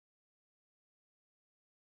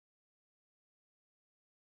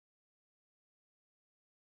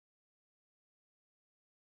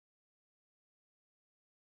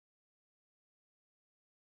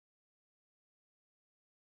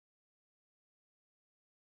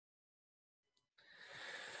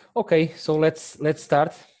Okay, so let's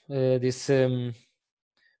start this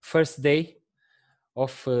first day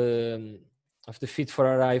of the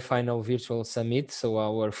FIT4RRI final virtual summit. So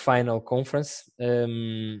our final conference.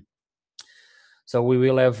 So we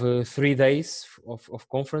will have 3 days of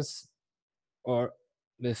conference, or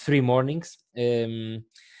 3 mornings, and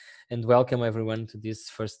welcome everyone to this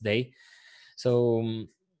first day. So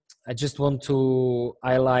I just want to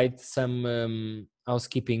highlight some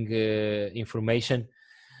housekeeping information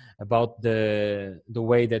about the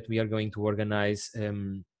way that we are going to organize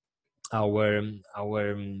our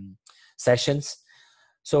sessions.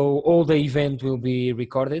 So all the event will be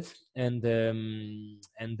recorded, and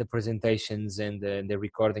the presentations and the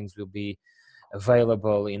recordings will be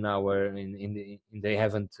available in our in the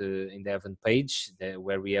event page,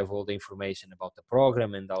 where we have all the information about the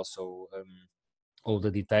program, and also all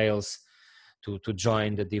the details to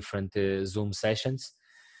join the different Zoom sessions.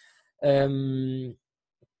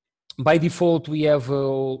 By default, we have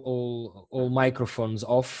all microphones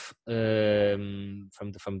off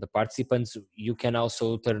from the participants. You can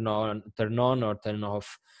also turn on or turn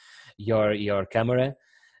off your camera.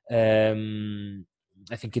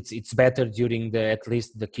 I think it's better during at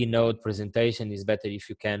least the keynote presentation. Is better if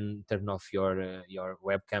you can turn off your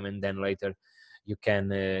webcam, and then later you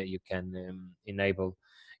can enable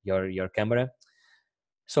your camera.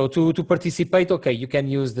 So to participate, okay, you can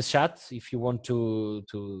use the chat if you want to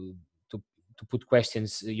put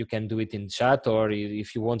questions. You can do it in chat, or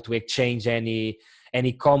if you want to exchange any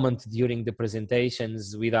comment during the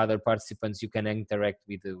presentations with other participants, you can interact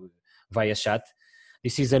with via chat.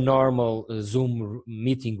 This is a normal Zoom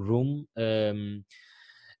meeting room. During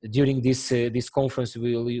this conference,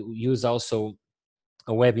 we will use also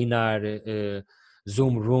a webinar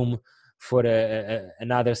Zoom room for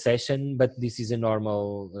another session, but this is a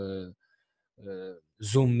normal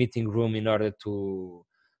Zoom meeting room in order to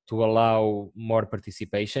allow more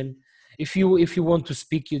participation. If you want to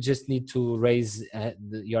speak, you just need to raise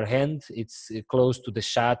your hand. It's close to the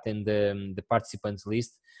chat and the participants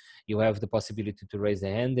list. You have the possibility to raise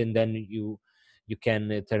a hand, and then you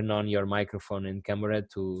can turn on your microphone and camera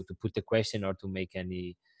to put a question or to make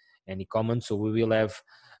any comments. So we will have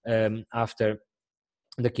after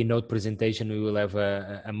the keynote presentation, we will have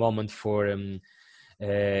a moment for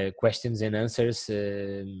questions and answers.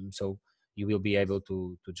 So you will be able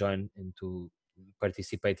to join and to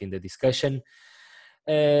participate in the discussion.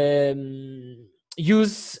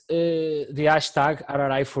 Use the hashtag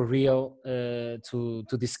RRI4RRI to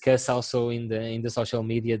discuss also in the social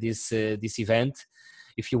media this event.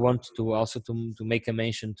 If you want to also to make a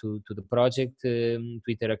mention to the project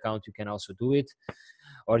Twitter account, you can also do it,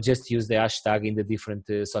 or just use the hashtag in the different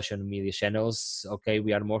social media channels. Okay,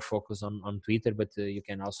 we are more focused on Twitter, but you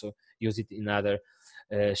can also use it in other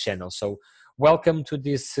channels. So welcome to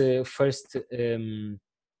this first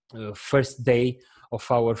day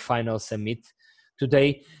of our final summit.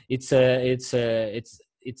 Today it's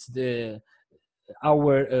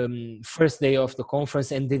our first day of the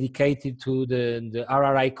conference, and dedicated to the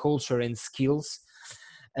RRI culture and skills.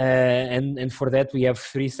 And for that we have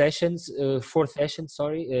 4 sessions,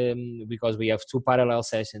 because we have 2 parallel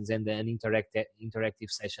sessions and an interactive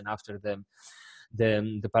session after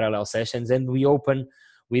the parallel sessions. And we open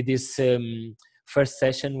with this first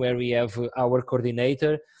session, where we have our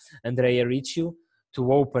coordinator Andrea Riccio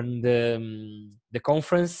to open the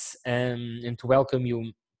conference and to welcome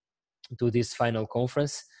you to this final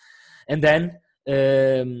conference. And then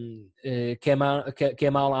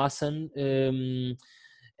Kemal Ahson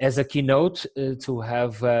as a keynote, to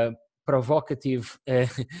have a provocative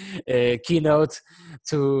keynote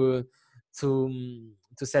to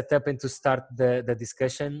set up and to start the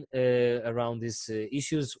discussion around these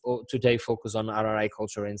issues. Today focus on RRI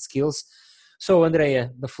culture and skills. So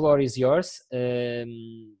Andrea, the floor is yours. The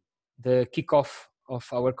kickoff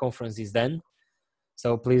of our conference is done.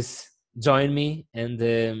 So please join me and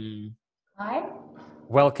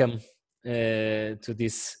welcome to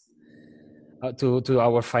this to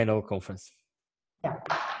our final conference. Yeah,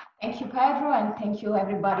 thank you, Pedro, and thank you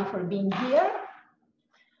everybody for being here.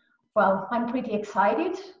 Well, I'm pretty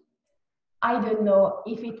excited. I don't know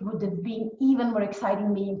if it would have been even more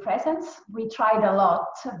exciting being present. We tried a lot,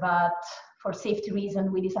 but for safety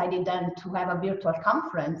reasons, we decided then to have a virtual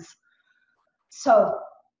conference. So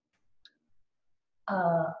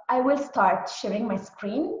I will start sharing my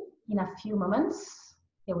screen in a few moments.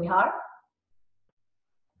 Here we are.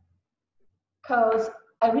 Because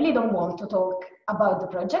I really don't want to talk about the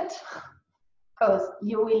project, because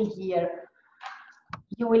you will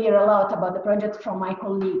you will hear a lot about the project from my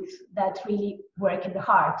colleagues that really work in the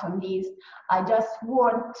heart on this. I just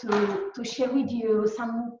want to share with you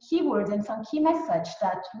some keywords and some key message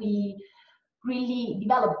that we really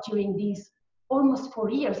developed during this almost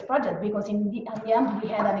 4 years project, because at the end we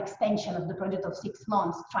had an extension of the project of 6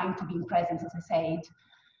 months trying to be in presence, as I said.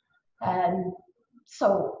 And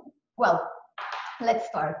so, well, let's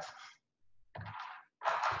start.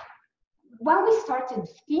 When we started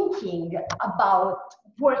thinking about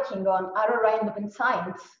working on RRI and open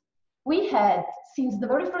science, we had, since the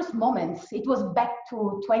very first moments, it was back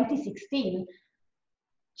to 2016,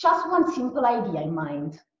 just one simple idea in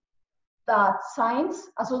mind, that science,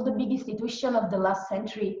 as all the big institutions of the last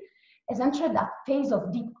century, has entered a phase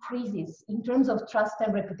of deep crisis in terms of trust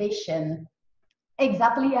and reputation,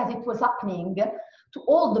 exactly as it was happening to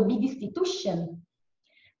all the big institutions.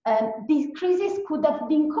 And this crisis could have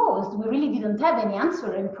been caused, we really didn't have any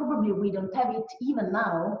answer, and probably we don't have it even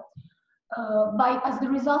now, as the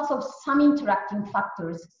results of some interacting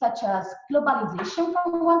factors, such as globalization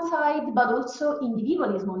from one side, but also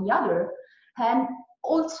individualism on the other, and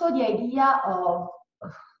also the idea of,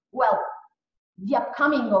 well, the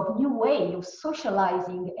upcoming of new way of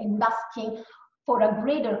socializing and asking for a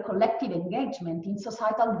greater collective engagement in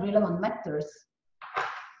societal relevant matters.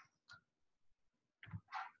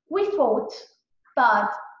 We thought that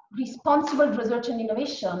responsible research and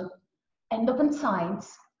innovation and open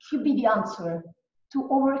science could be the answer to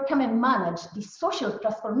overcome and manage the social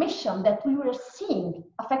transformation that we were seeing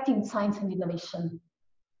affecting science and innovation.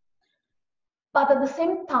 But at the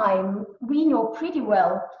same time, we know pretty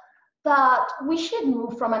well that we should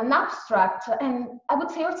move from an abstract and I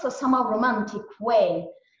would say also somehow romantic way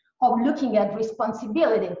of looking at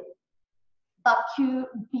responsibility that could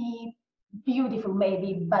be beautiful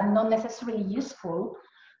maybe, but not necessarily useful,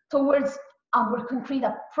 towards a more concrete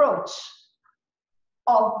approach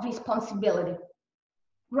of responsibility,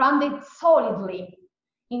 grounded solidly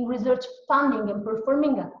in research funding and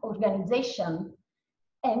performing organization,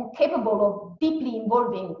 and capable of deeply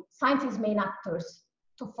involving science's main actors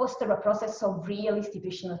to foster a process of real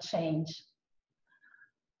institutional change.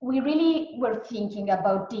 We really were thinking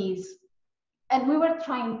about this, and we were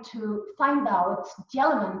trying to find out the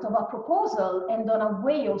element of a proposal and on a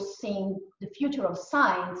way of seeing the future of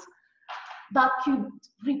science that could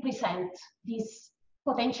represent this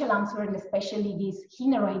potential answer, and especially this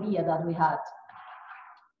inner idea that we had.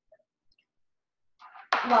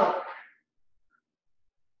 Well,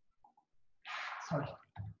 sorry.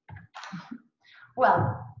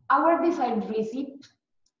 Well, our design recipe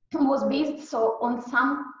was based on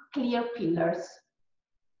some clear pillars.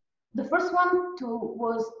 The first one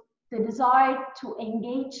was the desire to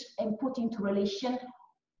engage and put into relation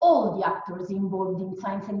all the actors involved in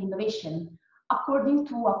science and innovation according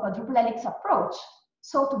to a quadruple helix approach.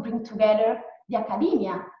 So to bring together the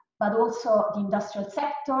academia, but also the industrial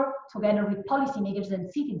sector, together with policymakers and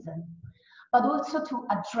citizens, but also to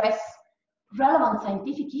address relevant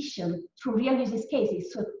scientific issues through real use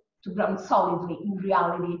cases, so to ground solidly in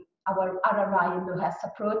reality our RRI and OS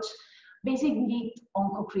approach, basically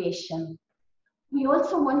on co-creation. We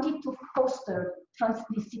also wanted to foster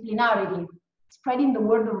transdisciplinarity, spreading the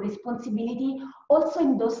word of responsibility also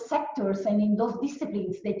in those sectors and in those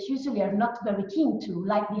disciplines that usually are not very keen to,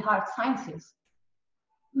 like the hard sciences.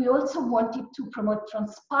 We also wanted to promote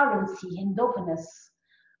transparency and openness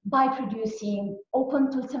by producing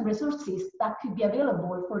open tools and resources that could be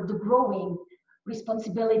available for the growing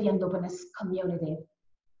responsibility and openness community.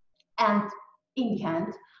 And in the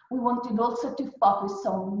end, we wanted also to focus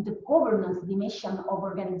on the governance dimension of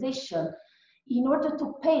organization in order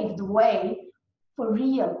to pave the way for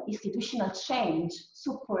real institutional change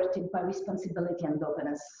supported by responsibility and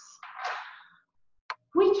openness.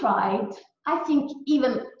 We tried, I think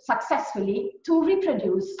even successfully, to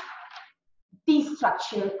reproduce this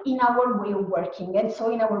structure in our way of working, and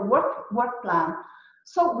so in our work plan.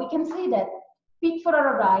 So we can say that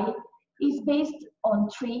FIT4RRI is based on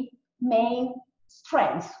 3 main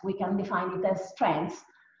strengths, we can define it as strengths,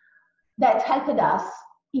 that helped us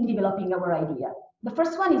in developing our idea. The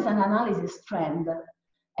first one is an analysis trend,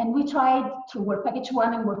 and we tried through work package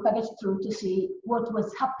 1 and work package 2 to see what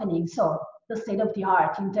was happening, so the state of the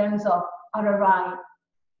art in terms of RRI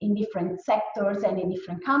in different sectors and in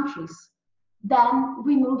different countries. Then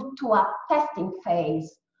we moved to a testing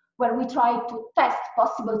phase where we tried to test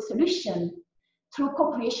possible solutions through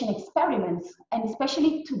co-creation experiments, and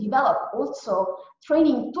especially to develop also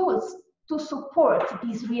training tools to support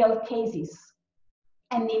these real cases.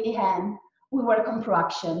 And in the end, we work on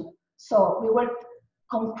proaction. So we worked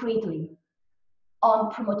concretely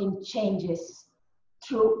on promoting changes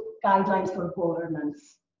through guidelines for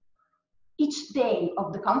governance. each day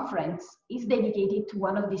of the conference is dedicated to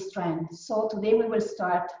one of these strands. So today we will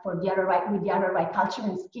start with the RRI culture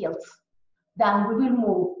and skills. Then we will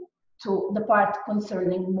move to the part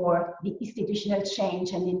concerning more the institutional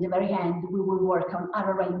change, and in the very end we will work on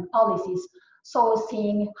RRI policies, so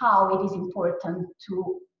seeing how it is important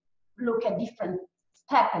to look at different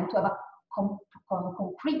steps and to have a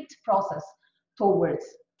concrete process towards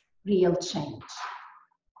real change.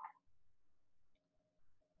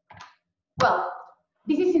 Well,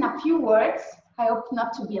 this is in a few words, I hope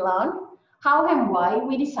not to be long, how and why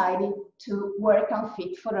we decided to work on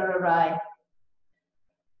FIT4RRI.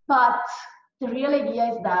 But the real idea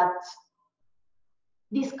is that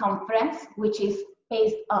this conference, which is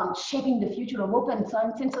based on shaping the future of open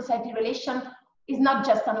science and society relation, is not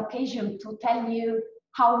just an occasion to tell you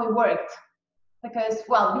how we worked, because,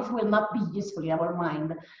 well, this will not be useful in our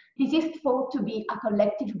mind. This is thought to be a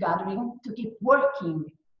collective gathering to keep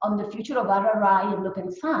working on the future of RRI and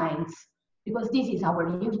open science, because this is our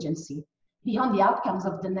urgency, beyond the outcomes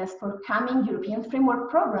of the next forthcoming European Framework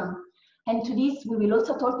Program. And to this, we will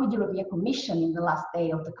also talk with the European Commission in the last day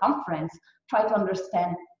of the conference, try to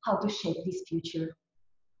understand how to shape this future.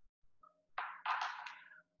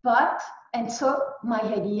 And so my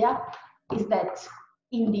idea is that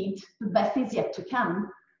indeed the best is yet to come,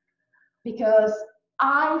 because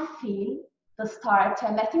I feel the start,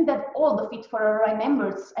 and I think that all the FIT4RRI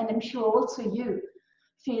members, and I'm sure also you,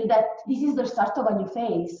 feel that this is the start of a new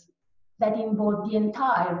phase that involves the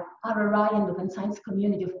entire RRI and open science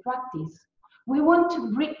community of practice. We want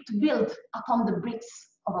to build upon the bricks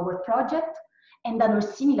of our project and other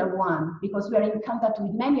similar one, because we are in contact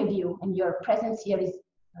with many of you, and your presence here is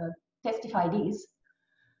testified this,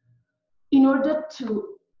 in order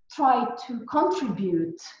to try to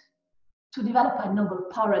contribute to develop a novel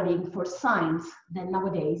paradigm for science that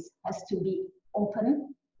nowadays has to be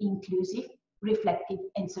open, inclusive, reflective,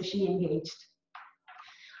 and socially engaged.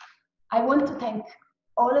 I want to thank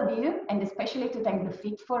all of you, and especially to thank the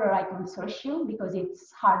FIT4RRI Consortium, because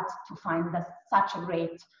it's hard to find such a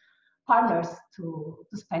great partners to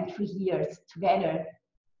spend 3 years together,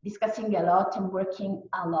 discussing a lot and working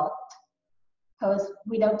a lot, because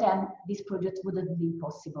without them, this project wouldn't be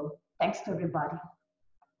possible. Thanks to everybody.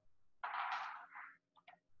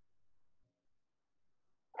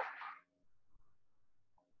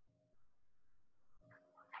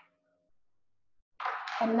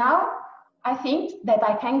 And now, I think that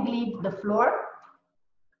I can leave the floor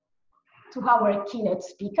to our keynote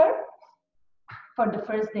speaker for the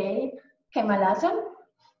first day, Kemal Ahson.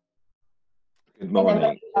 Good morning. And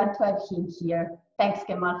I'm very glad to have him here. Thanks,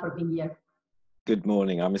 Kemal, for being here. Good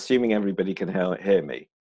morning. I'm assuming everybody can hear me.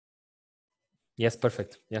 Yes,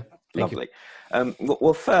 perfect. Yeah, lovely.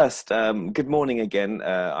 Well, first, good morning again.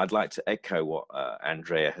 I'd like to echo what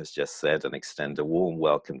Andrea has just said and extend a warm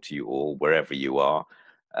welcome to you all, wherever you are.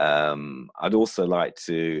 I'd also like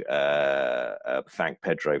to thank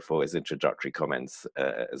Pedro for his introductory comments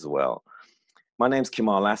as well. My name's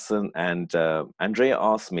Kemal Ahson, and Andrea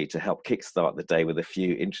asked me to help kickstart the day with a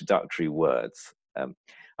few introductory words.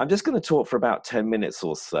 I'm just going to talk for about 10 minutes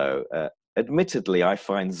or so. Admittedly, I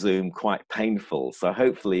find Zoom quite painful, so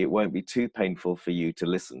hopefully it won't be too painful for you to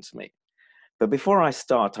listen to me. But before I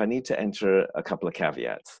start, I need to enter a couple of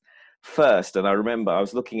caveats. First, and I remember I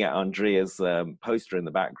was looking at Andrea's poster in the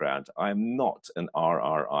background, I'm not an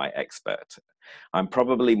RRI expert. I'm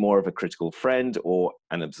probably more of a critical friend or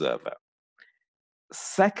an observer.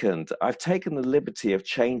 Second, I've taken the liberty of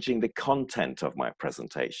changing the content of my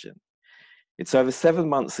presentation. It's over 7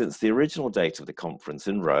 months since the original date of the conference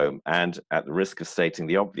in Rome, and at the risk of stating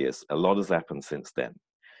the obvious, a lot has happened since then.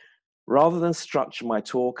 Rather than structure my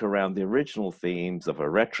talk around the original themes of a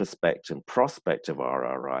retrospect and prospect of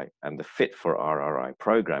RRI and the FIT4RRI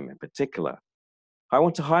program in particular, I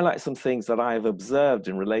want to highlight some things that I have observed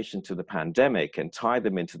in relation to the pandemic and tie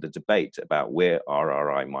them into the debate about where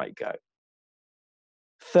RRI might go.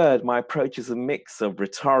 Third, my approach is a mix of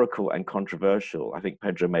rhetorical and controversial. I think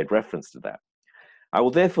Pedro made reference to that. I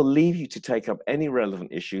will therefore leave you to take up any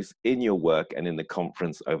relevant issues in your work and in the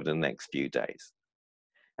conference over the next few days.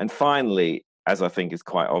 And finally, as I think is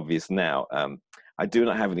quite obvious now, I do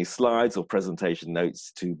not have any slides or presentation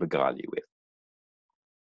notes to beguile you with.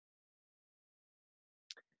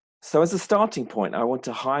 So as a starting point, I want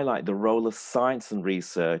to highlight the role of science and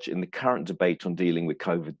research in the current debate on dealing with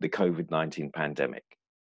the COVID-19 pandemic.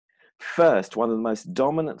 First, one of the most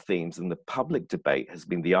dominant themes in the public debate has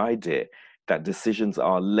been the idea that decisions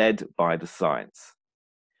are led by the science.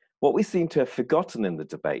 What we seem to have forgotten in the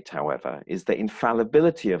debate, however, is the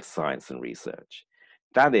infallibility of science and research.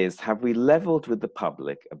 That is, have we leveled with the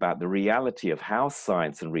public about the reality of how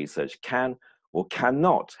science and research can or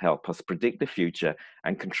cannot help us predict the future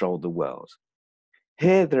and control the world?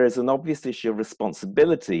 Here, there is an obvious issue of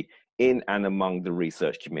responsibility in and among the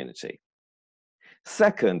research community.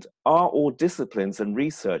 Second, are all disciplines and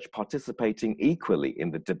research participating equally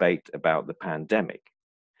in the debate about the pandemic?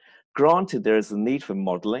 Granted, there is a need for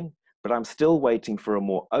modeling, but I'm still waiting for a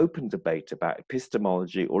more open debate about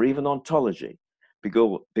epistemology or even ontology,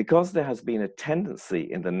 because there has been a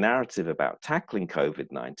tendency in the narrative about tackling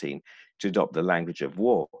COVID-19 to adopt the language of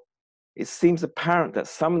war. It seems apparent that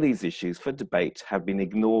some of these issues for debate have been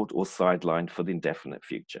ignored or sidelined for the indefinite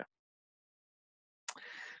future.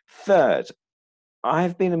 Third, I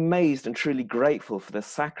have been amazed and truly grateful for the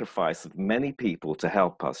sacrifice of many people to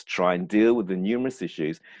help us try and deal with the numerous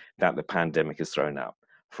issues that the pandemic has thrown up,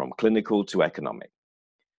 from clinical to economic.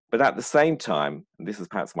 But at the same time, and this is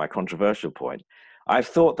perhaps my controversial point, I've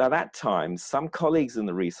thought that at times some colleagues in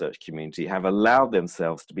the research community have allowed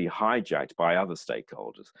themselves to be hijacked by other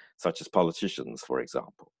stakeholders, such as politicians, for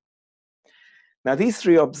example. Now, these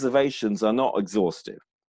three observations are not exhaustive,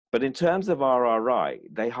 but in terms of RRI,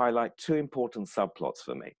 they highlight two important subplots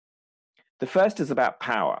for me. The first is about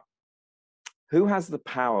power. Who has the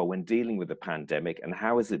power when dealing with the pandemic, and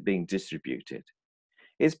how is it being distributed?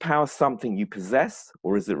 Is power something you possess,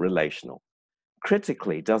 or is it relational?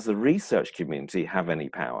 Critically, does the research community have any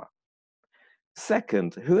power?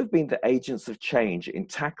 Second, who have been the agents of change in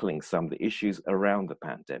tackling some of the issues around the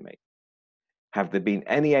pandemic? Have there been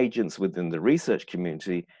any agents within the research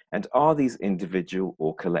community, and are these individual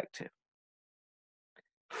or collective?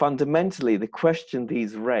 Fundamentally, the question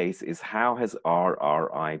these raise is, how has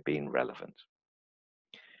RRI been relevant?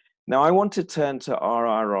 Now, I want to turn to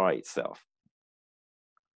RRI itself.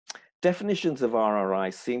 Definitions of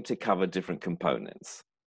RRI seem to cover different components: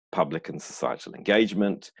 public and societal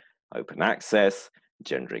engagement, open access,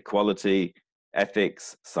 gender equality,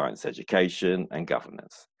 ethics, science education, and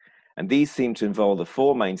governance. And these seem to involve the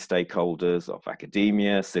four main stakeholders of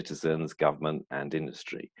academia, citizens, government, and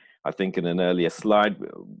industry. I think in an earlier slide,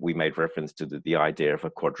 we made reference to the idea of a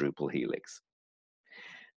quadruple helix.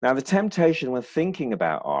 Now, the temptation when thinking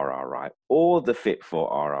about RRI or the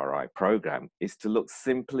FIT4RRI program is to look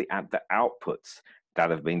simply at the outputs that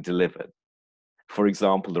have been delivered. For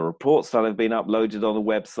example, the reports that have been uploaded on the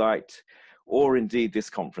website, or indeed this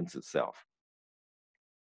conference itself.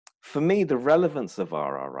 For me, the relevance of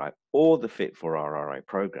RRI or the FIT4RRI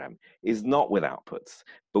program is not with outputs,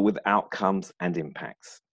 but with outcomes and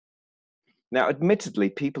impacts. Now, admittedly,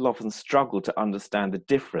 people often struggle to understand the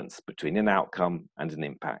difference between an outcome and an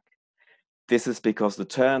impact. This is because the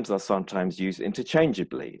terms are sometimes used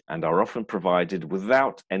interchangeably and are often provided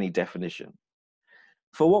without any definition.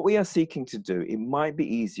 For what we are seeking to do, it might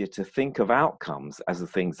be easier to think of outcomes as the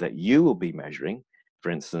things that you will be measuring, for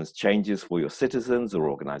instance, changes for your citizens or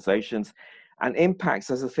organizations, and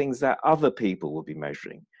impacts as the things that other people will be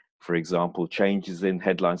measuring. For example, changes in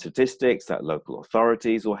headline statistics that local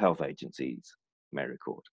authorities or health agencies may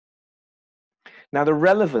record. Now, the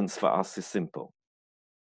relevance for us is simple.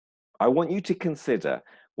 I want you to consider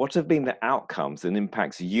what have been the outcomes and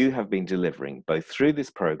impacts you have been delivering both through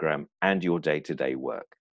this program and your day-to-day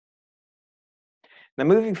work. Now,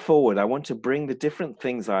 moving forward, I want to bring the different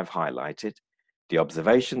things I've highlighted, the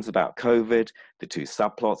observations about COVID, the two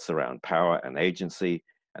subplots around power and agency,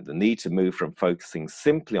 and the need to move from focusing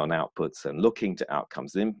simply on outputs and looking to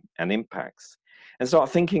outcomes and impacts, and start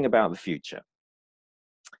thinking about the future.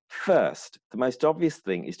 First, the most obvious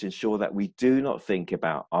thing is to ensure that we do not think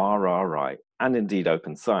about RRI, and indeed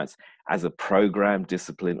open science, as a program,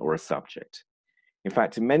 discipline, or a subject. In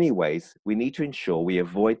fact, in many ways, we need to ensure we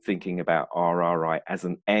avoid thinking about RRI as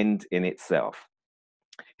an end in itself.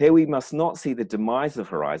 Here we must not see the demise of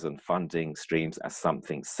Horizon funding streams as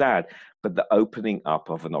something sad, but the opening up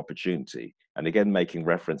of an opportunity. And again, making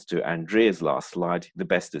reference to Andrea's last slide, the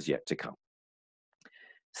best is yet to come.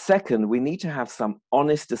 Second, we need to have some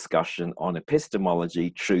honest discussion on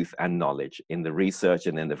epistemology, truth, and knowledge in the research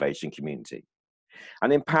and innovation community.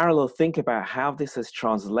 And in parallel, think about how this has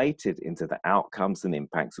translated into the outcomes and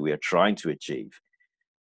impacts we are trying to achieve.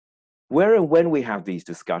 Where and when we have these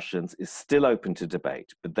discussions is still open to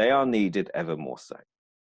debate, but they are needed ever more so.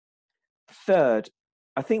 Third,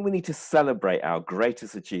 I think we need to celebrate our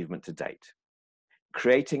greatest achievement to date,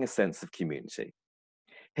 creating a sense of community.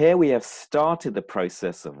 Here we have started the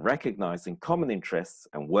process of recognizing common interests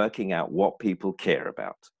and working out what people care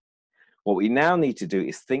about. What we now need to do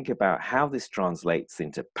is think about how this translates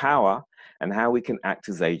into power and how we can act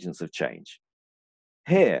as agents of change.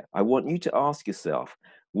 Here, I want you to ask yourself,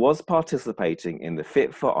 Was participating in the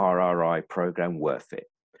FIT4RRI program worth it?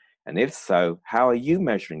 And if so, how are you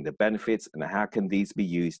measuring the benefits and how can these be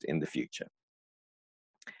used in the future?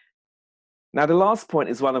 Now, the last point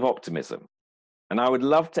is one of optimism, and I would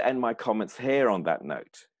love to end my comments here on that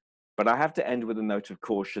note, but I have to end with a note of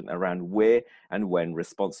caution around where and when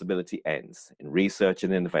responsibility ends in research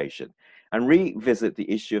and innovation, and revisit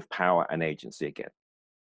the issue of power and agency again.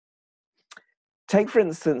 Take, for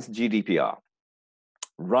instance, GDPR.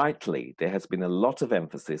 Rightly, there has been a lot of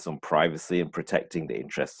emphasis on privacy and protecting the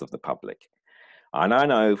interests of the public. And I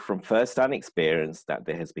know from first-hand experience that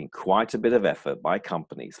there has been quite a bit of effort by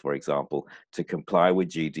companies, for example, to comply with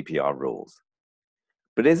GDPR rules.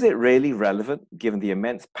 But is it really relevant given the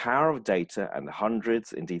immense power of data and the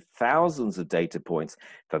hundreds, indeed thousands of data points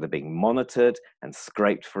that are being monitored and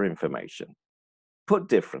scraped for information? Put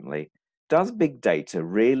differently, does big data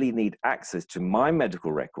really need access to my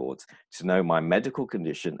medical records to know my medical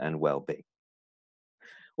condition and well-being?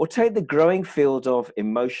 Or take the growing field of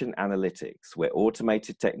emotion analytics, where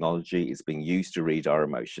automated technology is being used to read our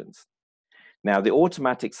emotions. Now, the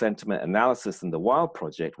automatic sentiment analysis in the WILD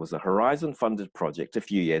project was a Horizon-funded project a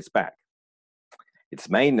few years back. Its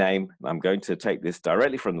main aim, and I'm going to take this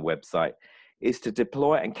directly from the website, is to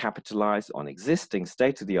deploy and capitalize on existing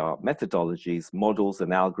state-of-the-art methodologies, models,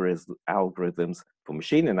 and algorithms for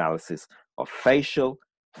machine analysis of facial,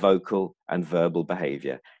 vocal, and verbal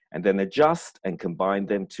behavior, and then adjust and combine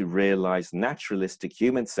them to realize naturalistic,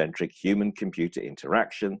 human-centric, human-computer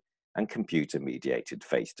interaction and computer-mediated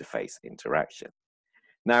face-to-face interaction.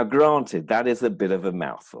 Now, granted, that is a bit of a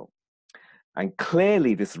mouthful. And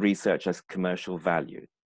clearly, this research has commercial value.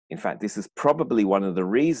 In fact, this is probably one of the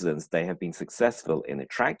reasons they have been successful in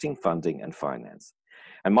attracting funding and finance.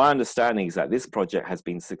 And my understanding is that this project has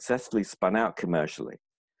been successfully spun out commercially.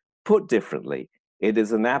 Put differently, it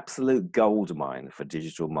is an absolute goldmine for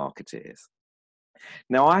digital marketeers.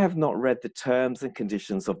 Now, I have not read the terms and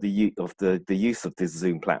conditions of the use of this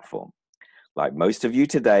Zoom platform. Like most of you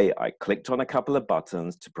today, I clicked on a couple of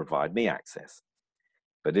buttons to provide me access.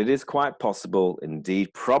 But it is quite possible,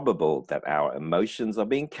 indeed probable, that our emotions are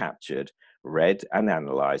being captured, read, and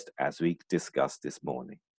analyzed as we discussed this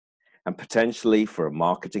morning, and potentially for a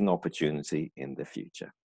marketing opportunity in the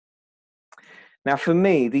future. Now, for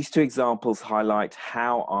me, these two examples highlight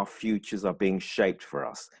how our futures are being shaped for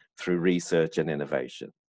us through research and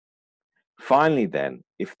innovation. Finally, then,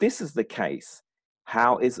 if this is the case,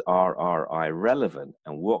 how is RRI relevant,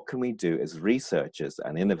 and what can we do as researchers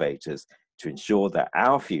and innovators to ensure that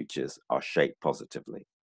our futures are shaped positively?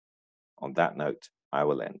 On that note, I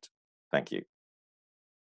will end. Thank you.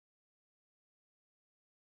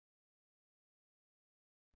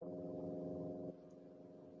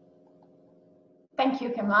 Thank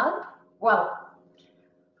you, Kemal. Well,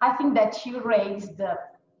 I think that you raised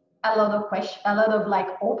a lot of like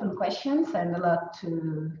open questions and a lot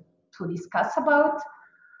to discuss about.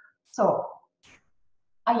 So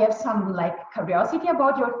I have some like curiosity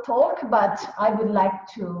about your talk, but I would like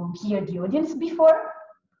to hear the audience before.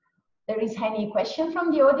 There is any question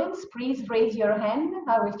from the audience, please raise your hand.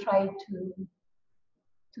 I will try to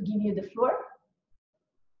give you the floor.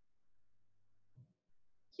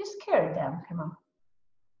 You scared them, come on.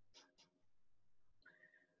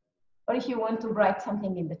 Or if you want to write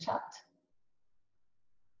something in the chat.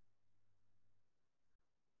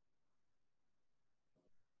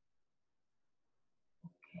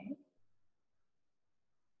 Okay.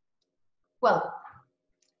 Well,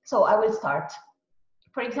 so I will start.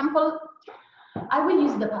 For example, I will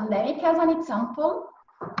use the pandemic as an example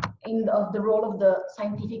of the role of the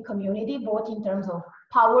scientific community, both in terms of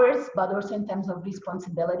powers, but also in terms of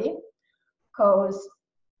responsibility. Because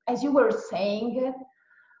as you were saying,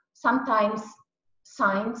 sometimes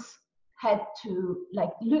science had to like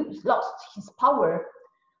lost his power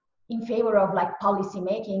in favor of like policy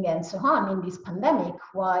making and so on in this pandemic,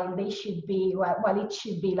 while it should be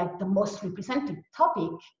like the most represented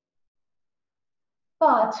topic.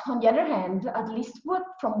 But on the other hand, at least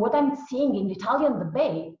from what I'm seeing in the Italian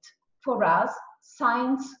debate, for us,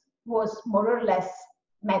 science was more or less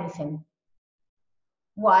medicine.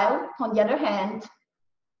 While on the other hand,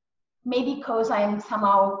 maybe because I am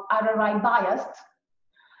somehow RRI biased,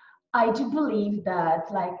 I do believe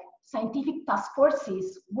that like scientific task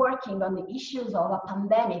forces working on the issues of a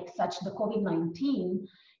pandemic such as the COVID-19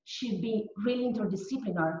 should be really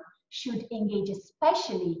interdisciplinary, should engage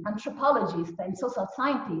especially anthropologists and social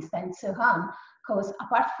scientists and so on, because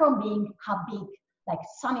apart from being a big like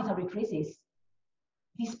sanitary crisis,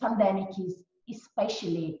 this pandemic is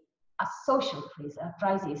especially a social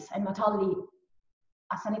crisis and not only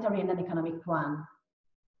a sanitary and an economic one.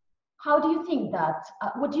 How do you think that?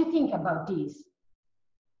 What do you think about this?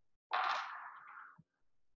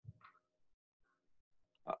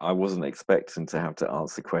 I wasn't expecting to have to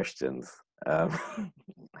answer questions. Um,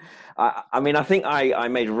 I mean, I think I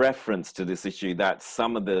made reference to this issue that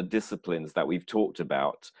some of the disciplines that we've talked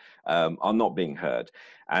about are not being heard.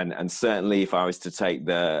 And certainly if I was to take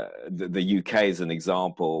the UK as an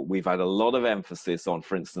example, we've had a lot of emphasis on,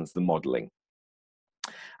 for instance, the modeling.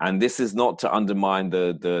 And this is not to undermine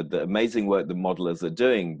the amazing work the modelers are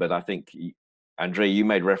doing, but I think, Andrea, you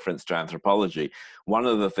made reference to anthropology. One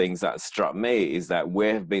of the things that struck me is that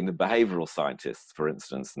where have been the behavioral scientists, for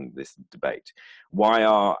instance, in this debate? Why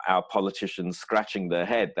are our politicians scratching their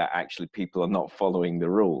head that actually people are not following the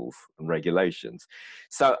rules and regulations?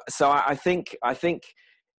 So I think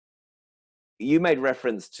you made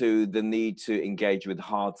reference to the need to engage with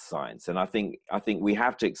hard science, and I think we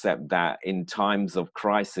have to accept that in times of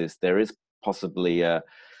crisis there is possibly a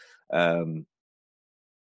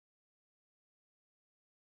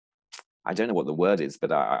I don't know what the word is,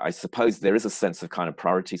 but I suppose there is a sense of kind of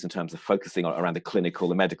priorities in terms of focusing around the clinical,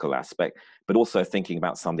 the medical aspect, but also thinking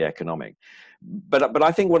about some of the economic. But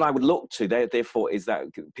I think what I would look to therefore is that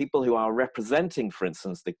people who are representing, for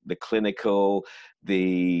instance, the clinical,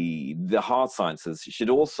 the hard sciences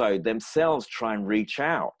should also themselves try and reach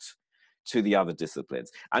out to the other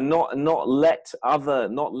disciplines and not let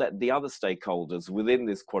the other stakeholders within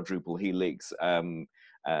this quadruple helix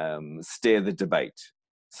steer the debate.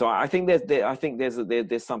 So I think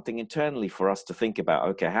there's something internally for us to think about.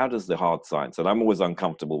 Okay, how does the hard science, and I'm always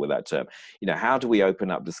uncomfortable with that term, how do we open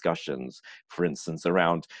up discussions, for instance,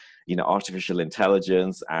 around artificial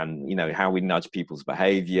intelligence and how we nudge people's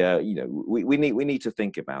behavior. We need to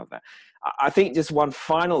think about that. I think just one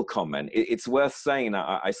final comment. It's worth saying,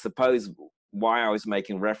 I suppose, why I was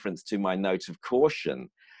making reference to my note of caution.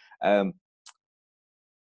 A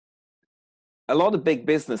lot of big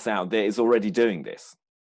business out there is already doing this.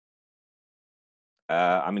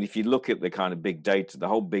 I mean, if you look at the kind of big data, the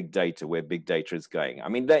whole big data, where big data is going, I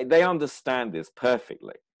mean, they understand this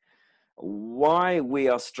perfectly. Why we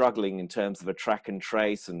are struggling in terms of a track and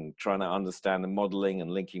trace and trying to understand the modeling and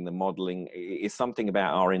linking the modeling is something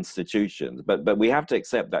about our institutions. But we have to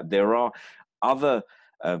accept that there are other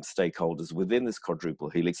stakeholders within this quadruple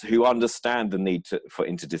helix who understand the need for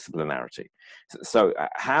interdisciplinarity. So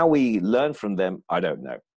how we learn from them, I don't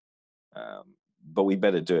know. But we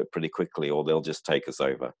better do it pretty quickly or they'll just take us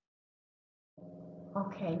over.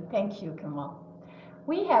 Okay, thank you, Kemal.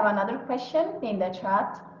 We have another question in the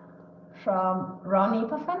chat from Ron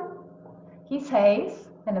Ipafan. He says,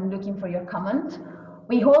 and I'm looking for your comment,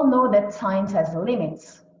 we all know that science has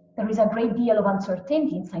limits. There is a great deal of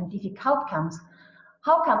uncertainty in scientific outcomes.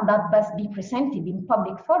 How can that best be presented in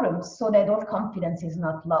public forums so that all confidence is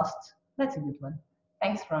not lost? That's a good one.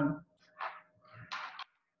 Thanks, Ron.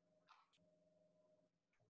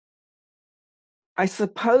 I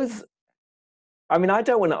suppose, I mean, I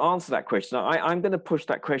don't want to answer that question. I'm going to push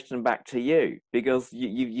that question back to you because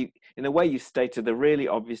you in a way, you stated the really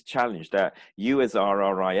obvious challenge that you as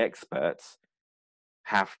RRI experts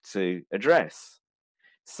have to address.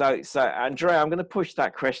 So Andrea, I'm going to push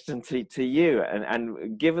that question to you.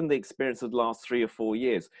 And given the experience of the last 3 or 4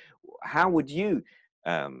 years, how would you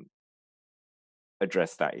address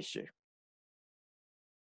that issue?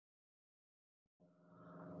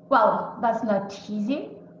 Well, that's not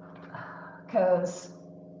easy because,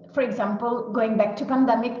 for example, going back to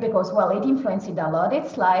pandemic, because, well, it influenced a lot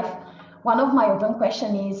its life, one of my open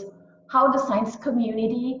questions is how the science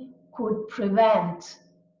community could prevent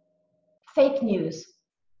fake news.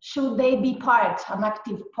 Should they be an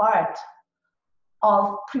active part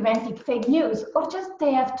of preventing fake news, or just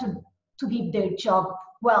they have to give their job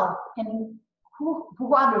well? And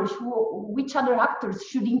which other actors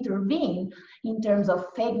should intervene in terms of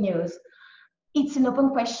fake news? It's an open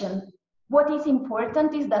question. What is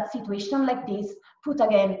important is that situation like this put,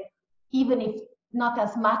 again, even if not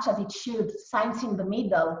as much as it should, science in the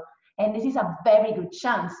middle. And this is a very good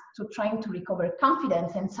chance to trying to recover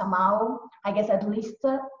confidence. And somehow, I guess, at least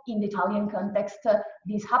in the Italian context,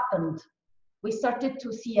 this happened. We started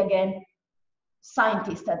to see again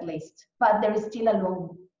scientists, at least, but there is still a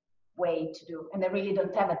long way to do. And I really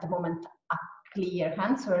don't have at the moment a clear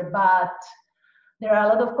answer, but there are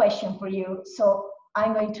a lot of questions for you. So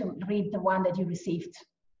I'm going to read the one that you received.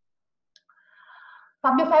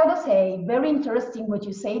 Fabio Feudo say, very interesting what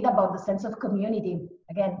you said about the sense of community,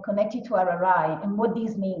 again, connected to RRI, and what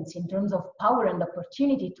this means in terms of power and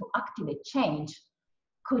opportunity to activate change.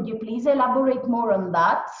 Could you please elaborate more on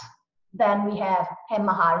that? Then we have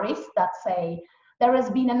Emma Harris that say, there has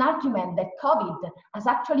been an argument that COVID has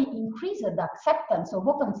actually increased the acceptance of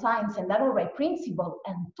open science and error-rate principles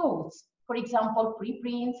and tools. For example,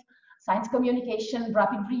 preprints, science communication,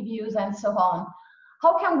 rapid reviews, and so on.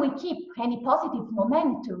 How can we keep any positive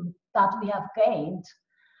momentum that we have gained?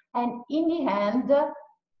 And in the end,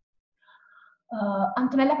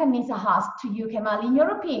 Antonella Cannisa asked to you, Kemal, in your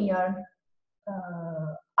opinion,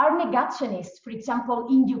 are negationists, for example,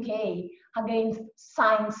 in UK, against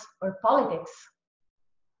science or politics?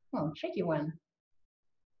 Tricky one.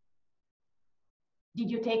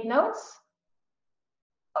 Did you take notes?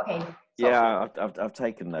 Okay. So yeah, I've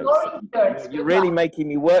taken notes. You're really making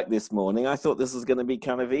me work this morning. I thought this was going to be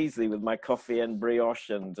kind of easy with my coffee and brioche.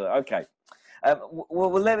 And okay,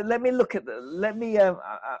 well, let me look at let me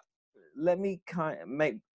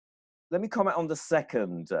comment on the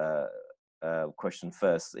second question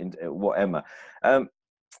first. What Emma.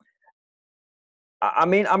 I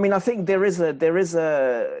mean, I think there is a,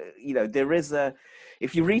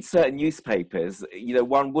 if you read certain newspapers,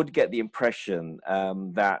 one would get the impression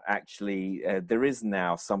that actually there is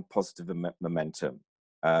now some positive momentum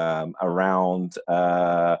around.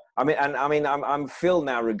 I'm Phil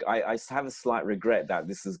now. I have a slight regret that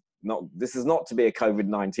this is not to be a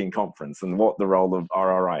COVID-19 conference, and what the role of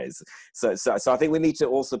RRI is. So I think we need to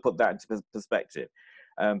also put that into perspective.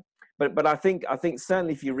 But I think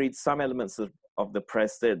certainly if you read some elements of the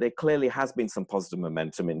press, there clearly has been some positive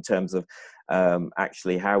momentum in terms of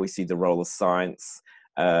actually how we see the role of science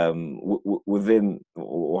within,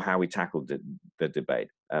 or how we tackled the debate.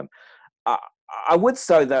 I would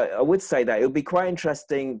say that it would be quite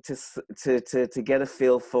interesting to get a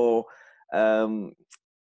feel for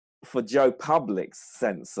Joe Public's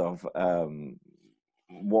sense of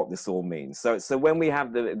what this all means. So when we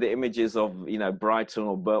have the images of Brighton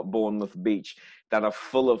or Bournemouth Beach that are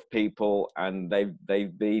full of people, and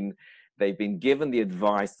they've been given the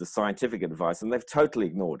advice, the scientific advice, and they've totally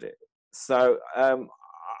ignored it. So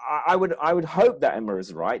I would hope that Emma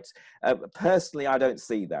is right. Personally, I don't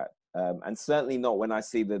see that, and certainly not when I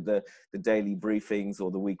see the daily briefings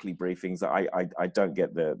or the weekly briefings. I don't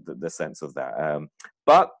get the sense of that.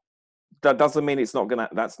 But that doesn't mean it's not gonna.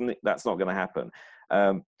 That's not gonna happen.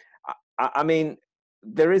 I mean,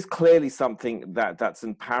 there is clearly something that's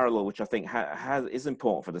in parallel, which I think is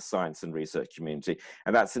important for the science and research community,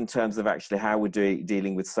 and that's in terms of actually how we're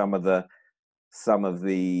dealing with some of the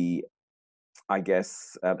I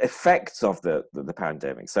guess effects of the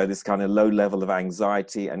pandemic. So this kind of low level of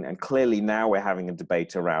anxiety, and clearly now we're having a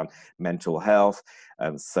debate around mental health,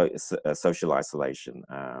 social isolation.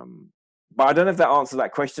 But I don't know if that answers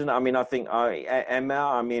that question. I mean, I think Emma.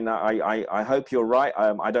 I mean, I hope you're right.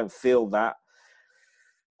 I don't feel that.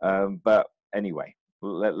 But anyway,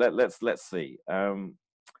 let's see.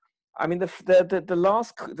 I mean,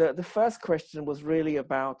 the first question was really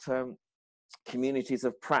about communities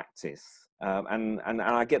of practice, and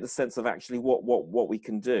I get the sense of actually what we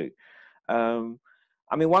can do.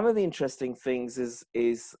 I mean, one of the interesting things is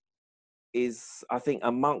I think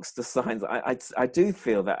amongst the science, I do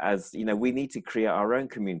feel that, as we need to create our own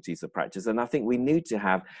communities of practice, and I think we need to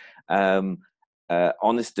have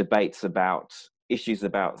honest debates about issues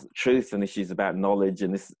about truth and issues about knowledge.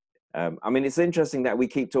 And this, I mean, it's interesting that we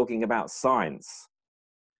keep talking about science,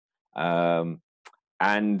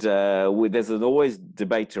 and there's always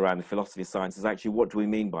debate around the philosophy of science is actually what do we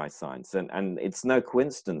mean by science, and it's no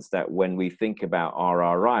coincidence that when we think about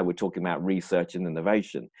RRI, we're talking about research and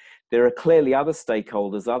innovation. There are clearly other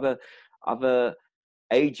stakeholders, other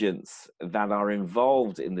agents that are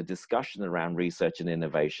involved in the discussion around research and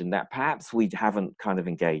innovation that perhaps we haven't kind of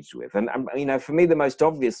engaged with. And for me, the most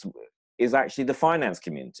obvious is actually the finance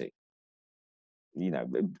community.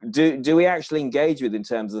 Do we actually engage with, in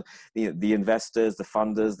terms of the investors, the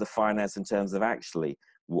funders, the finance, in terms of actually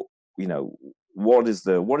what is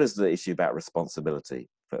the issue about responsibility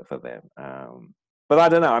for them? But I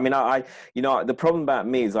don't know. I mean, the problem about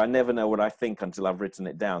me is I never know what I think until I've written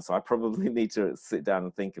it down. So I probably need to sit down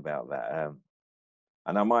and think about that.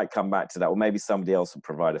 And I might come back to that, or maybe somebody else will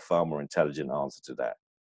provide a far more intelligent answer to that.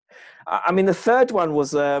 I mean, the third one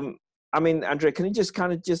was, I mean, Andrea, can you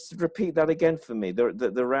just repeat that again for me?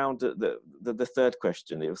 The third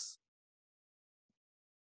question is.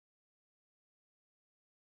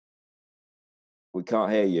 We can't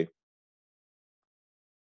hear you.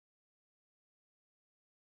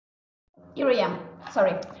 Here I am.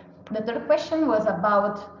 Sorry. The third question was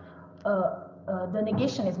about the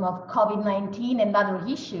negationism of COVID-19 and other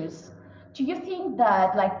issues. Do you think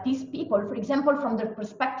that, like, these people, for example, from the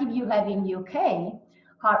perspective you have in UK,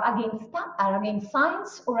 are against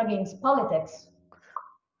science or against politics?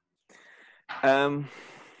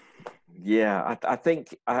 Yeah, I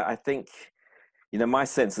think, you know, my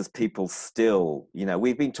sense is people still, you know,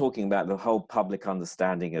 we've been talking about the whole public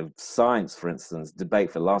understanding of science, for instance,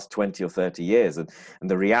 debate for the last 20 or 30 years. And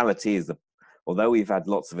the reality is that although we've had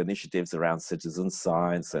lots of initiatives around citizen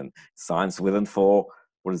science and science with and for,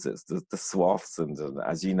 what is it, the SWAFs, and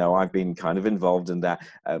as you know, I've been kind of involved in that.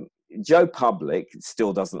 Joe Public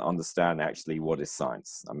still doesn't understand actually what is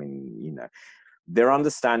science. I mean, you know, their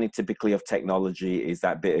understanding typically of technology is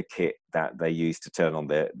that bit of kit that they use to turn on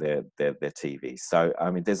their TV. So, I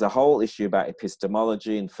mean, there's a whole issue about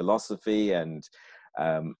epistemology and philosophy and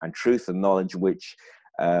truth and knowledge, which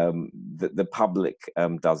the public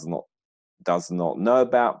does not know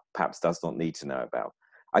about, perhaps does not need to know about.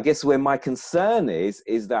 I guess where my concern is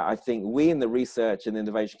that I think we in the research and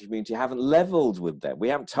innovation community haven't leveled with them. We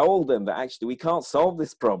haven't told them that actually we can't solve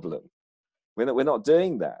this problem. We're not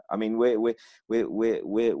doing that. I mean, we're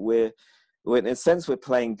in a sense we're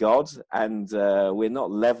playing God, and we're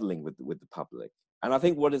not leveling with the public. And I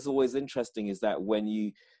think what is always interesting is that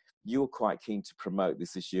when you're quite keen to promote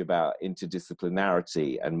this issue about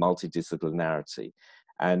interdisciplinarity and multidisciplinarity,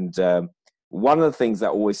 and one of the things that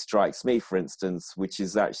always strikes me, for instance, which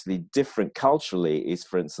is actually different culturally, is,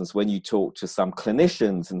 for instance, when you talk to some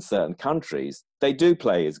clinicians in certain countries, they do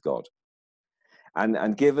play as God.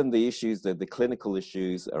 And given the issues, the clinical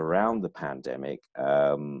issues around the pandemic,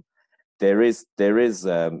 there is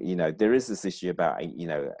you know, there is this issue about, you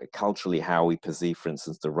know, culturally how we perceive, for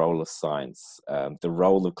instance, the role of science, the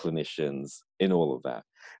role of clinicians in all of that.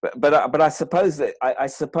 But I suppose that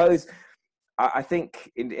I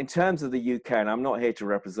think in terms of the UK, and I'm not here to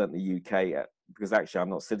represent the UK because actually I'm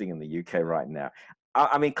not sitting in the UK right now.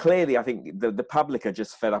 I mean, clearly, I think the public are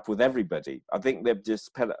just fed up with everybody. I think they're just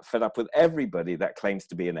fed up with everybody that claims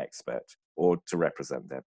to be an expert or to represent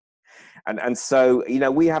them. And so, you know,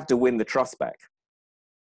 we have to win the trust back.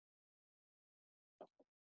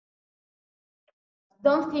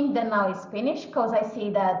 Don't think that now is finished, because I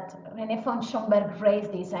see that René von Schomburg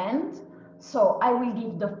raised his hand. So I will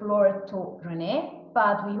give the floor to René,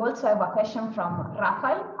 but we also have a question from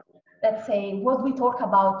Rafael that say, what we talk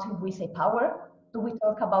about, if we say power, do we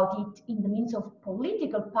talk about it in the means of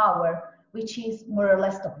political power, which is more or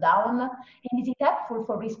less top down? And is it helpful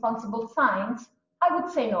for responsible science? I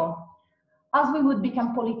would say no, as we would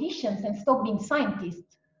become politicians and stop being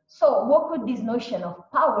scientists. So what could this notion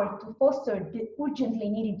of power to foster the urgently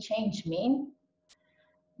needed change mean?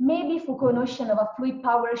 Maybe Foucault's notion of a fluid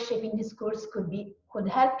power shaping discourse could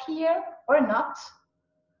help here, or not.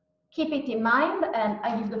 Keep it in mind, and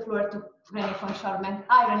I give the floor to René von Schomburg.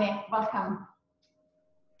 Hi René, welcome.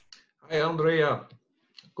 Hi Andrea,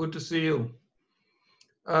 good to see you.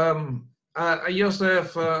 I just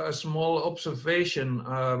have a small observation.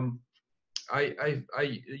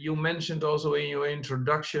 You mentioned also in your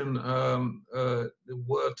introduction the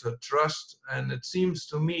word trust, and it seems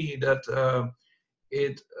to me that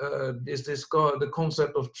the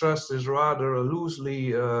concept of trust is rather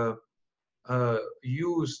loosely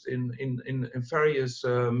used in various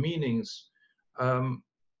meanings.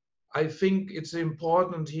 I think it's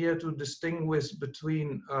important here to distinguish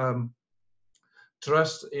between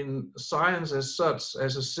trust in science as such,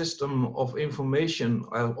 as a system of information,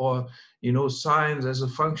 or, you know, science as a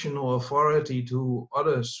functional authority to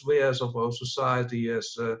other spheres of our society,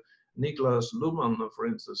 as Niklas Luhmann, for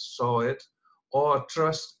instance, saw it, or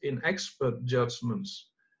trust in expert judgments.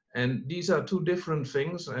 And these are two different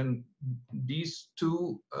things, and these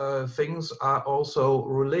two things are also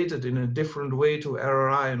related in a different way to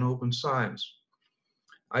RRI and open science.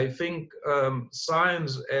 I think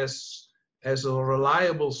science as a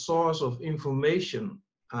reliable source of information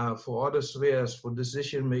for other spheres, for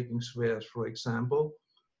decision-making spheres, for example.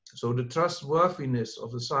 So the trustworthiness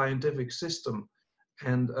of the scientific system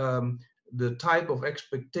and the type of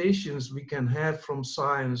expectations we can have from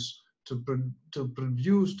science to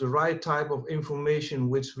produce the right type of information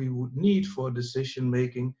which we would need for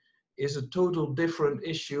decision-making is a total different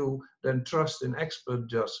issue than trust in expert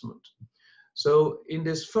judgment. So in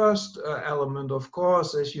this first element, of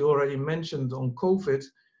course, as you already mentioned on COVID,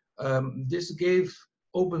 this gave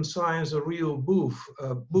open science a real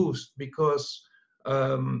boost because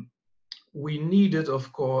we needed,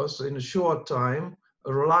 of course, in a short time,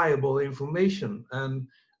 a reliable information. And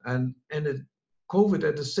COVID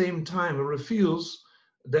at the same time reveals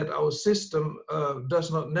that our system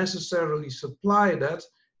does not necessarily supply that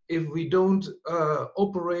if we don't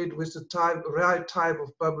operate with the right type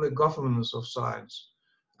of public governance of science.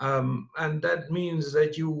 And that means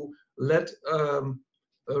that you let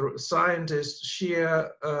scientists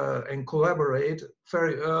share and collaborate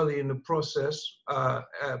very early in the process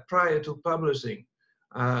prior to publishing.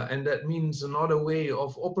 And that means another way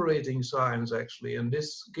of operating science, actually. And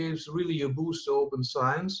this gives really a boost to open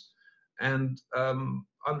science. And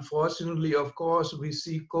unfortunately, of course, we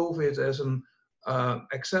see COVID as an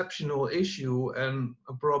exceptional issue, and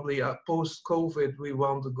probably post-COVID, we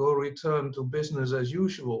want to go return to business as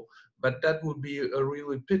usual. But that would be a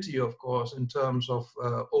really pity, of course, in terms of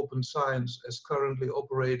open science as currently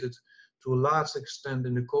operated to a large extent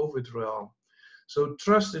in the COVID realm. So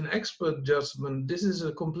trust in expert judgment, this is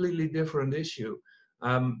a completely different issue.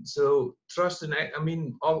 So trust in, I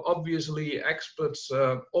mean, obviously experts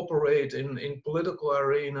operate in political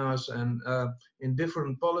arenas and in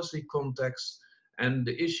different policy contexts. And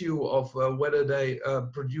the issue of whether they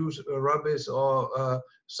produce rubbish or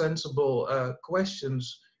sensible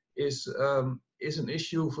questions is an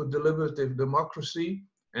issue for deliberative democracy.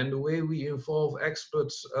 And the way we involve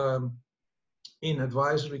experts in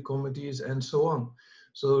advisory committees and so on.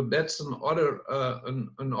 So that's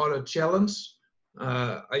another challenge.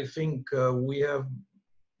 I think we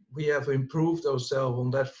have improved ourselves on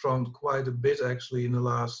that front quite a bit actually in the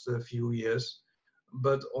last few years.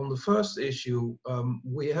 But on the first issue,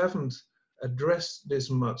 we haven't addressed this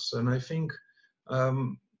much. And I think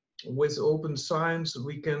with open science,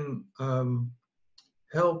 we can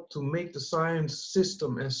help to make the science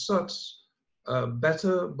system as such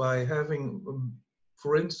better by having,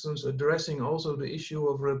 for instance, addressing also the issue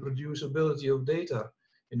of reproducibility of data.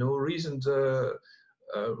 You know, recent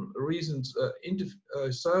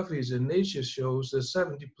surveys in Nature shows that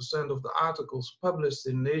 70% of the articles published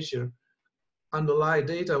in Nature underlie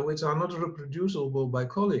data which are not reproducible by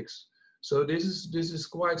colleagues. So this is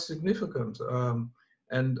quite significant.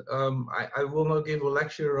 I will not give a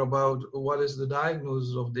lecture about what is the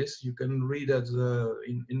diagnosis of this. You can read that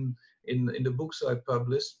in the books I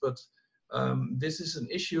published, but this is an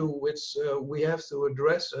issue which we have to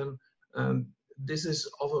address, and this is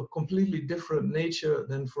of a completely different nature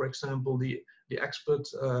than, for example, the expert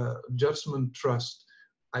judgment trust,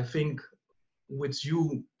 I think, which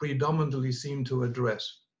you predominantly seem to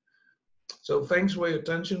address. So thanks for your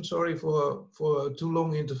attention. Sorry for a too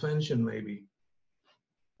long intervention, maybe.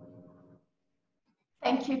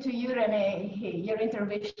 Thank you to you, René. Your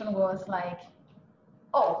intervention was like,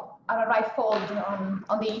 oh, on a right fold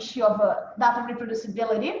on the issue of data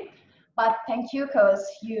reproducibility. But thank you, because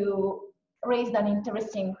you raised an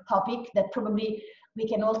interesting topic that probably we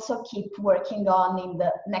can also keep working on in the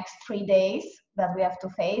next 3 days that we have to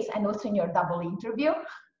face, and also in your double interview.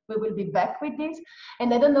 We will be back with this.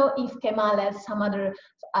 And I don't know if Kemal has some other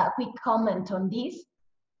quick comment on this.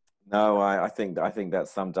 No, I think that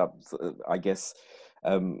summed up, I guess,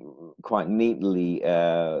 quite neatly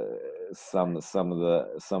some of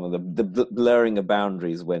the blurring of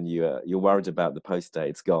boundaries when you're worried about the post day.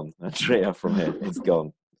 It's gone, Andrea, from here. It's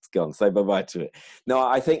gone. It's gone. Say bye-bye to it. No,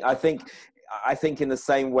 I think in the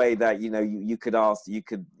same way that, you know, you could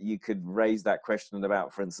raise that question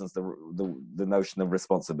about, for instance, the notion of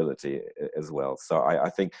responsibility as well. So I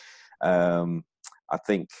think no,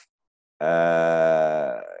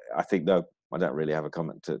 I don't really have a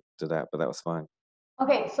comment to that, but that was fine.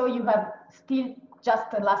 Okay, so you have still just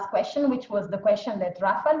the last question, which was the question that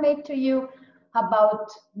Rafael made to you about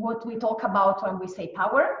what we talk about when we say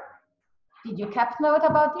power. Did you keep note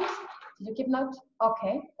about this? Did you keep note?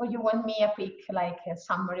 Okay. Or you want me a quick, like, a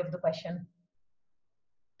summary of the question?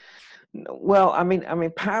 Well, I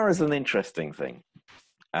mean, power is an interesting thing.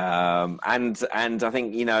 And I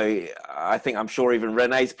think, you know, I'm sure even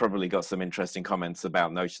René's probably got some interesting comments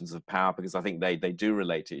about notions of power, because I think they do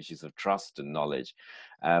relate to issues of trust and knowledge.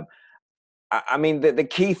 I mean, the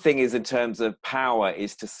key thing is, in terms of power,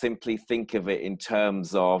 is to simply think of it in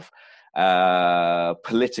terms of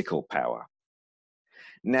political power.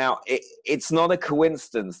 Now, it's not a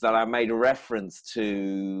coincidence that I made a reference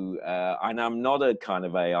to, and I'm not a kind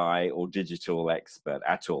of AI or digital expert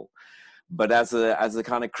at all, but as a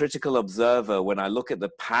kind of critical observer, when I look at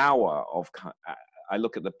the power of,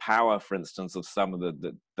 for instance, of some of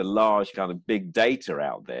the large kind of big data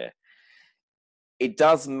out there, it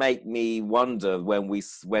does make me wonder when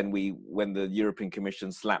the European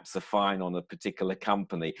Commission slaps a fine on a particular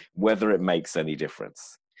company, whether it makes any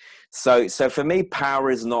difference. So for me, power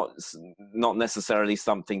is not necessarily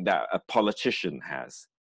something that a politician has.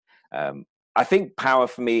 I think power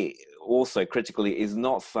for me also critically is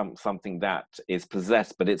not something that is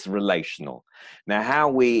possessed, but it's relational. Now, how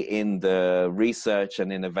we in the research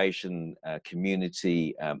and innovation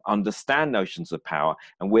community understand notions of power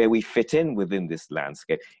and where we fit in within this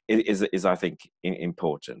landscape is I think,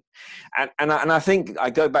 important. And I think I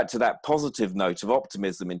go back to that positive note of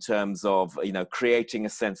optimism in terms of, you know, creating a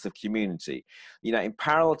sense of community. You know, in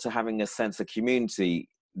parallel to having a sense of community,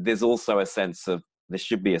 there's also a sense of, there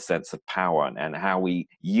should be a sense of power and how we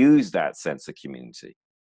use that sense of community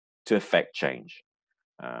to affect change.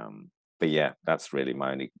 But yeah, that's really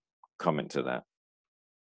my only comment to that.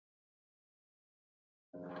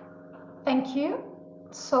 Thank you.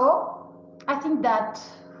 So I think that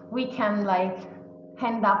we can like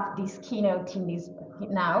hand up this keynote in this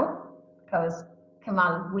now, because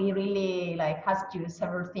Kemal, we really like asked you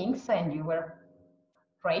several things and you were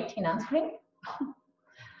great in answering.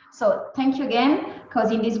 So thank you again,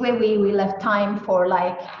 because in this way we will have time for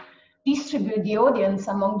like distribute the audience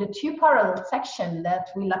among the two parallel sections that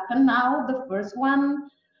will happen now. The first one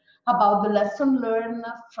about the lesson learned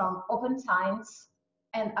from open science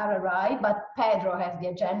and RRI, but Pedro has the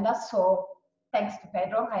agenda, so thanks to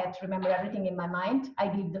Pedro, I had to remember everything in my mind. I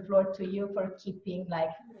give the floor to you for keeping like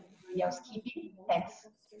the housekeeping. Thanks.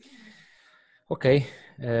 Okay.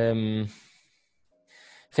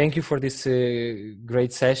 Thank you for this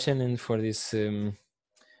great session and for this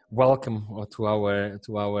welcome to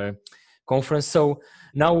our conference. So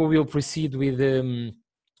now we will proceed with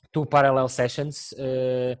two parallel sessions.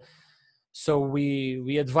 So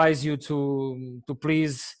we advise you to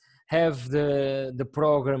please have the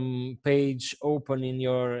program page open in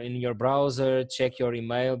your browser, check your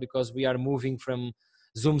email, because we are moving from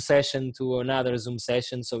Zoom session to another Zoom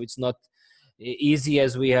session, so it's not easy,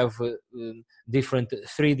 as we have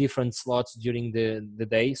three different slots during the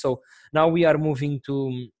day. So now we are moving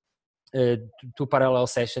to two parallel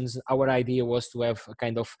sessions. Our idea was to have a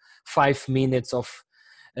kind of 5 minutes of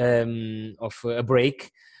a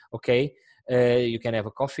break. Okay, you can have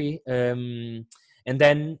a coffee, and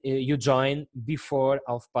then you join before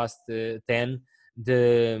 10:30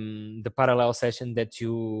 the parallel session that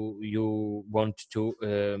you want to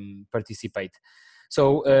participate.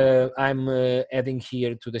 So I'm adding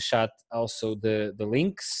here to the chat also the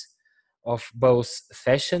links of both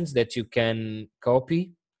sessions that you can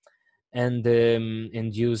copy and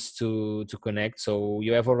use to connect. So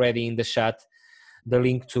you have already in the chat the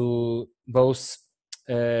link to both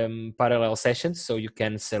parallel sessions, so you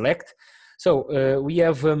can select. So we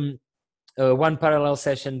have one parallel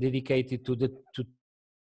session dedicated to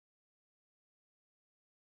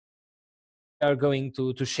are going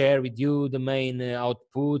to share with you the main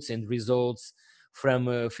outputs and results from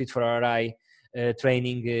FIT4RRI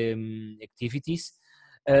training activities.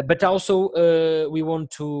 But also we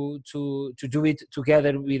want to do it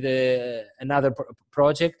together with another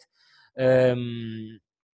project,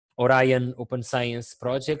 Orion Open Science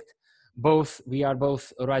project. We are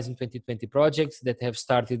both Horizon 2020 projects that have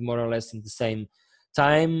started more or less in the same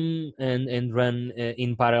time and run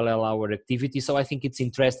in parallel our activity. So I think it's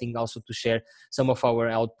interesting also to share some of our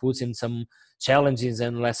outputs and some challenges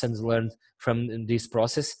and lessons learned from this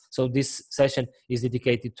process. So this session is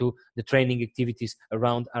dedicated to the training activities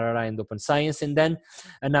around RRI and open science, and then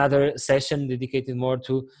another session dedicated more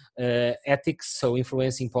to ethics, so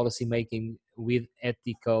influencing policy making with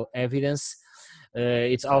ethical evidence.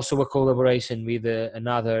 It's also a collaboration with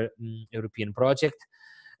another European project.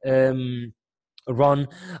 Ron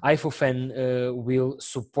Ifofen will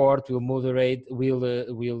support, will moderate, will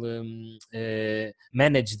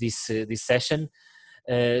manage this session.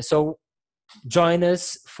 So join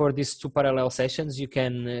us for these two parallel sessions. You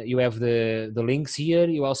have the links here.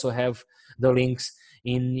 You also have the links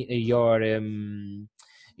in your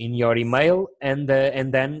email, and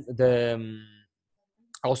then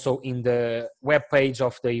also in the web page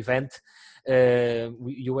of the event.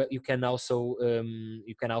 You can also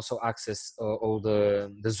access all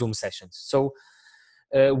the Zoom sessions. So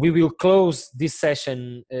we will close this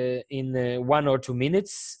session in 1 or 2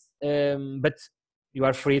 minutes, but you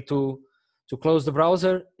are free to close the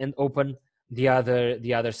browser and open the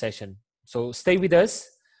other session. So stay with us.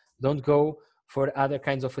 Don't go for other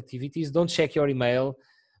kinds of activities. Don't check your email.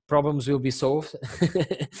 Problems will be solved.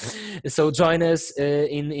 So join us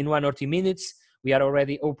in 1 or 2 minutes. We are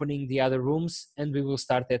already opening the other rooms, and we will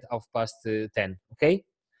start at 10:30. Okay?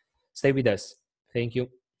 Stay with us. Thank you.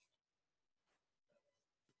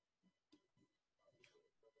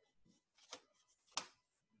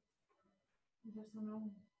 Já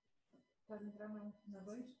não pode entrar na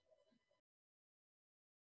 2?